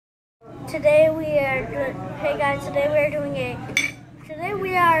Today we are hey guys, today we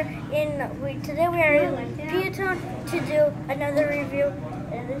are in Peatone to do another review,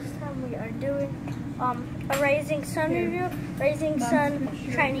 and this time we are doing a Rising Sun review. Rising Sun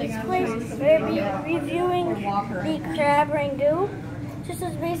Chinese place. We're going to be reviewing the crab rangoon. This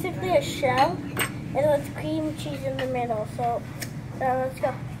is basically a shell and with cream cheese in the middle. So let's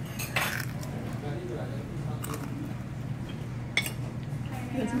go.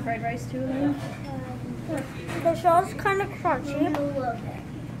 You want some fried rice too, Lynn? The shell's kind of crunchy.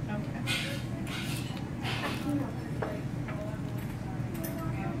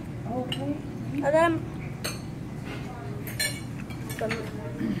 Okay. Okay. And then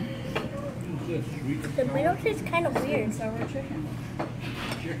the middle tastes kind of weird. Sour chicken.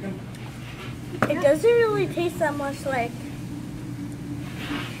 It doesn't really taste that much like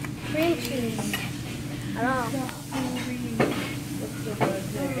cream cheese. I don't know.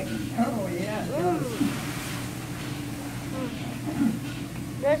 Oh, yeah.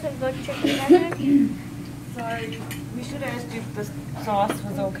 There's a good chicken in there. Sorry, we should have asked you if the sauce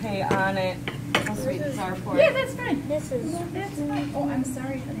was okay on it. How sweet and sour for Yeah, it. that's fine. This is That's fine. Oh, I'm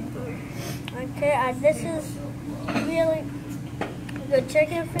sorry, honey. okay. This is really good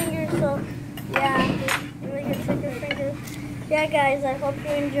chicken fingers. So yeah, really good chicken fingers. Yeah, guys, I hope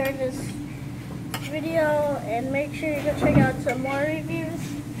you enjoyed this video, and make sure you go check out some more reviews.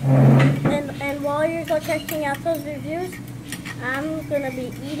 And while you're go checking out those reviews, I'm gonna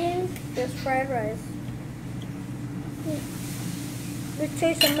be eating this fried rice. It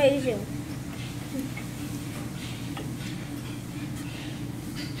tastes amazing.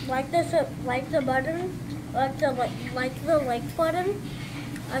 Like the button, like the like button,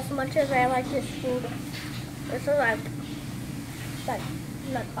 as much as I like this food. This is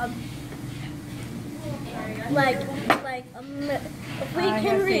if we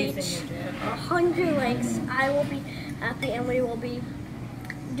can reach 100 likes, I will be happy, and we will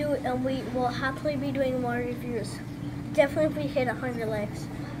happily be doing more reviews. Definitely if we hit 100 likes.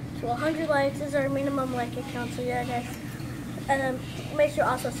 So 100 likes is our minimum like count. So yeah, guys, and make sure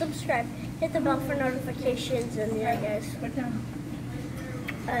also subscribe, hit the bell for notifications, and yeah, guys,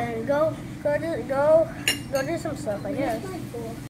 and go do some stuff, I guess.